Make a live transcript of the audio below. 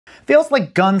feels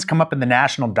like guns come up in the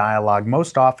national dialogue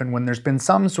most often when there's been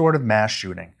some sort of mass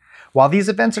shooting. While these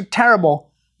events are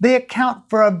terrible, they account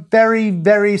for a very,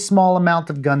 very small amount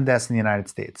of gun deaths in the United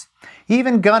States.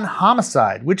 Even gun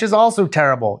homicide, which is also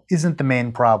terrible, isn't the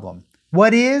main problem.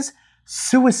 What is?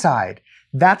 Suicide.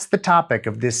 That's the topic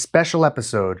of this special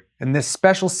episode in this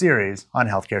special series on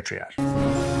healthcare triage.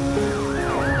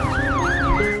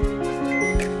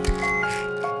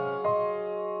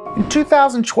 In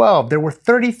 2012, there were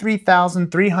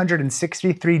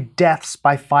 33,363 deaths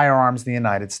by firearms in the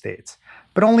United States.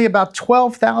 But only about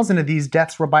 12,000 of these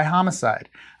deaths were by homicide.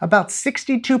 About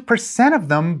 62% of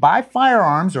them by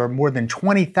firearms, or more than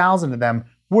 20,000 of them,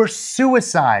 were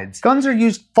suicides. Guns are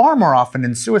used far more often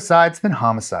in suicides than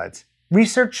homicides.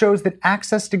 Research shows that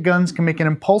access to guns can make an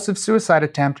impulsive suicide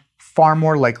attempt far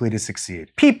more likely to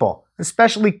succeed. People,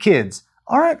 especially kids,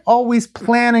 aren't always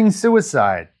planning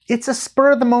suicide. It's a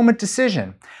spur-of-the-moment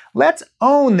decision. Let's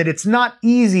own that it's not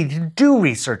easy to do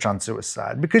research on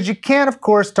suicide, because you can't, of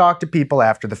course, talk to people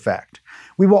after the fact.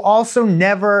 We will also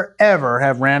never, ever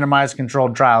have randomized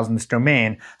controlled trials in this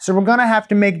domain, so we're going to have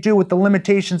to make do with the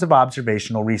limitations of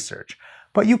observational research.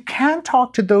 But you can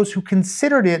talk to those who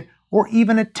considered it or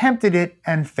even attempted it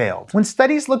and failed. When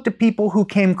studies looked at people who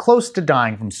came close to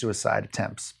dying from suicide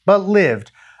attempts, but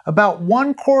lived, about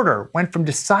 1/4 went from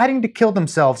deciding to kill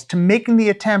themselves to making the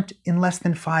attempt in less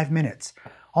than 5 minutes.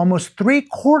 Almost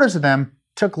 3/4 of them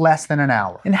took less than an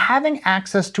hour. And having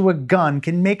access to a gun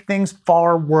can make things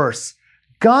far worse.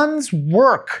 Guns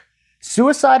work.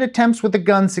 Suicide attempts with a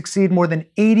gun succeed more than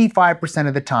 85%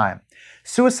 of the time.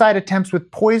 Suicide attempts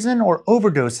with poison or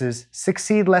overdoses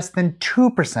succeed less than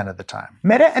 2% of the time.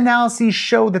 Meta-analyses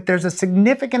show that there's a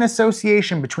significant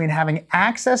association between having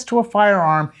access to a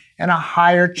firearm and a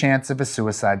higher chance of a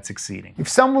suicide succeeding. If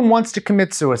someone wants to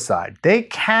commit suicide, they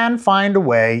can find a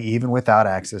way even without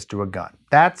access to a gun.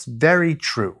 That's very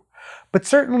true. But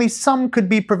certainly some could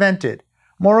be prevented.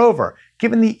 Moreover,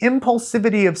 given the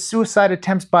impulsivity of suicide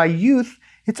attempts by youth,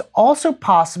 it's also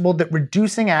possible that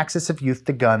reducing access of youth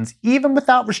to guns, even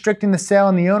without restricting the sale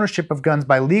and the ownership of guns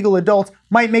by legal adults,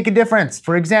 might make a difference.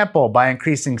 For example, by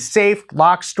increasing safe,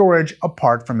 locked storage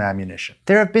apart from ammunition.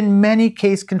 There have been many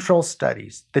case control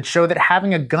studies that show that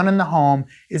having a gun in the home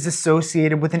is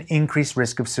associated with an increased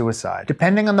risk of suicide.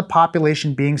 Depending on the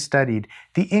population being studied,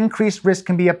 the increased risk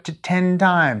can be up to 10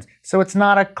 times, so it's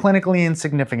not a clinically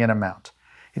insignificant amount.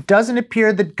 It doesn't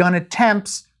appear that gun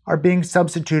attempts are being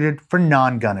substituted for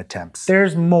non-gun attempts.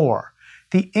 There's more.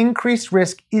 The increased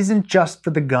risk isn't just for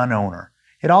the gun owner.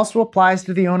 It also applies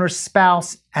to the owner's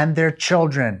spouse and their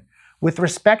children. With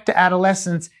respect to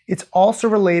adolescents, it's also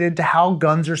related to how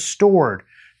guns are stored.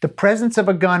 The presence of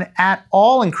a gun at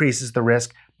all increases the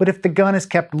risk, but if the gun is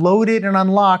kept loaded and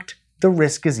unlocked, the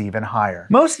risk is even higher.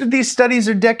 Most of these studies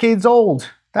are decades old.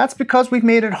 That's because we've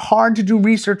made it hard to do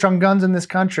research on guns in this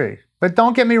country. But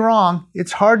don't get me wrong,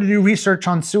 it's hard to do research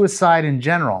on suicide in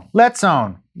general. Let's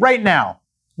own, right now,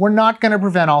 we're not going to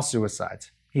prevent all suicides.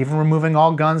 Even removing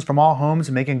all guns from all homes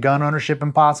and making gun ownership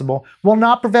impossible will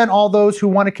not prevent all those who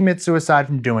want to commit suicide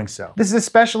from doing so. This is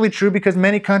especially true because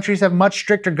many countries have much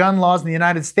stricter gun laws than the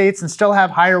United States and still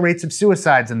have higher rates of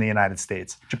suicides in the United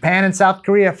States. Japan and South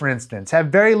Korea, for instance, have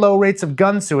very low rates of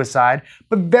gun suicide,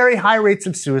 but very high rates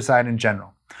of suicide in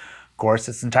general. Of course,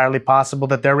 it's entirely possible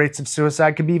that their rates of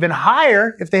suicide could be even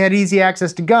higher if they had easy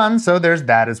access to guns, so there's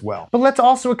that as well. But let's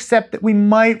also accept that we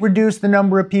might reduce the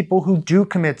number of people who do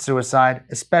commit suicide,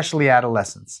 especially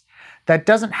adolescents. That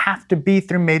doesn't have to be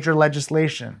through major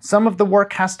legislation. Some of the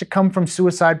work has to come from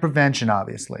suicide prevention,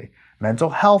 obviously.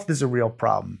 Mental health is a real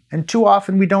problem, and too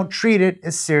often we don't treat it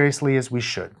as seriously as we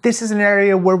should. This is an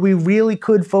area where we really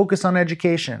could focus on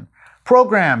education.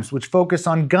 Programs which focus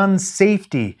on gun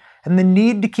safety and the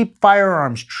need to keep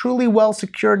firearms truly well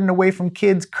secured and away from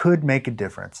kids could make a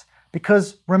difference.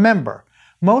 Because remember,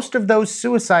 most of those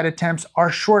suicide attempts are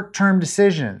short-term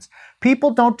decisions. People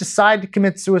don't decide to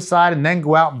commit suicide and then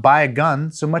go out and buy a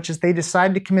gun so much as they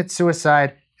decide to commit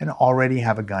suicide and already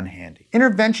have a gun handy.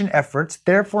 Intervention efforts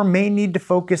therefore may need to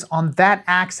focus on that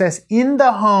access in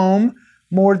the home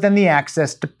more than the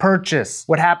access to purchase.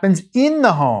 What happens in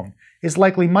the home is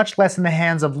likely much less in the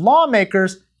hands of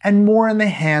lawmakers and more in the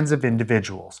hands of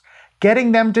individuals.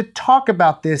 Getting them to talk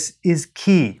about this is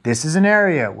key. This is an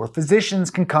area where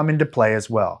physicians can come into play as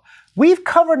well. We've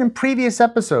covered in previous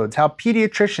episodes how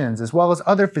pediatricians as well as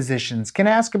other physicians can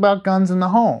ask about guns in the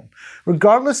home.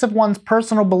 Regardless of one's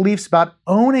personal beliefs about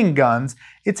owning guns,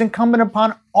 it's incumbent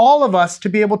upon all of us to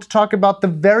be able to talk about the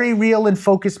very real and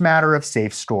focused matter of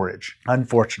safe storage.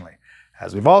 Unfortunately,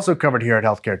 as we've also covered here at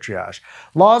Healthcare Triage,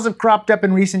 laws have cropped up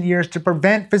in recent years to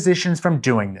prevent physicians from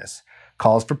doing this.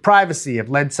 Calls for privacy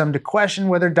have led some to question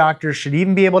whether doctors should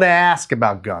even be able to ask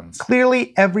about guns.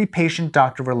 Clearly, every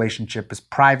patient-doctor relationship is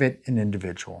private and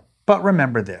individual. But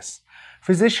remember this.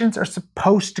 Physicians are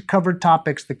supposed to cover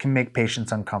topics that can make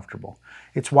patients uncomfortable.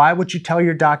 It's why what you tell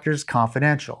your doctor is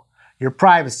confidential. Your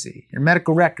privacy, your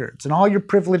medical records, and all your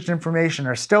privileged information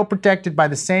are still protected by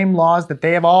the same laws that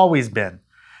they have always been.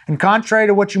 And contrary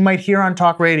to what you might hear on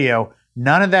talk radio,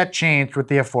 none of that changed with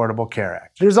the Affordable Care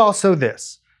Act. There's also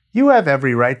this. You have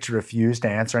every right to refuse to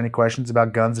answer any questions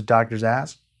about guns that doctors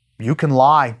ask. You can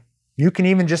lie. You can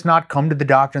even just not come to the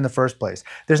doctor in the first place.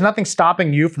 There's nothing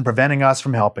stopping you from preventing us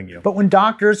from helping you. But when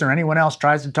doctors or anyone else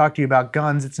tries to talk to you about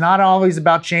guns, it's not always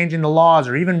about changing the laws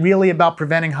or even really about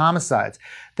preventing homicides.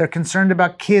 They're concerned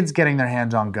about kids getting their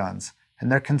hands on guns,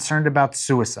 and they're concerned about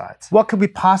suicides. What could we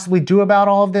possibly do about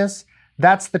all of this?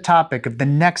 That's the topic of the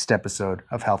next episode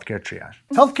of Healthcare Triage.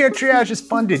 Healthcare Triage is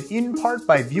funded in part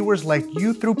by viewers like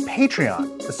you through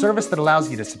Patreon, a service that allows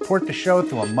you to support the show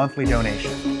through a monthly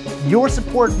donation. Your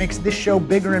support makes this show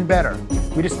bigger and better.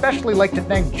 We'd especially like to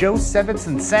thank Joe Sevitz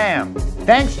and Sam.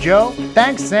 Thanks, Joe.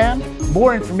 Thanks, Sam.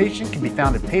 More information can be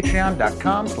found at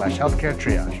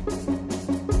patreon.com/healthcaretriage.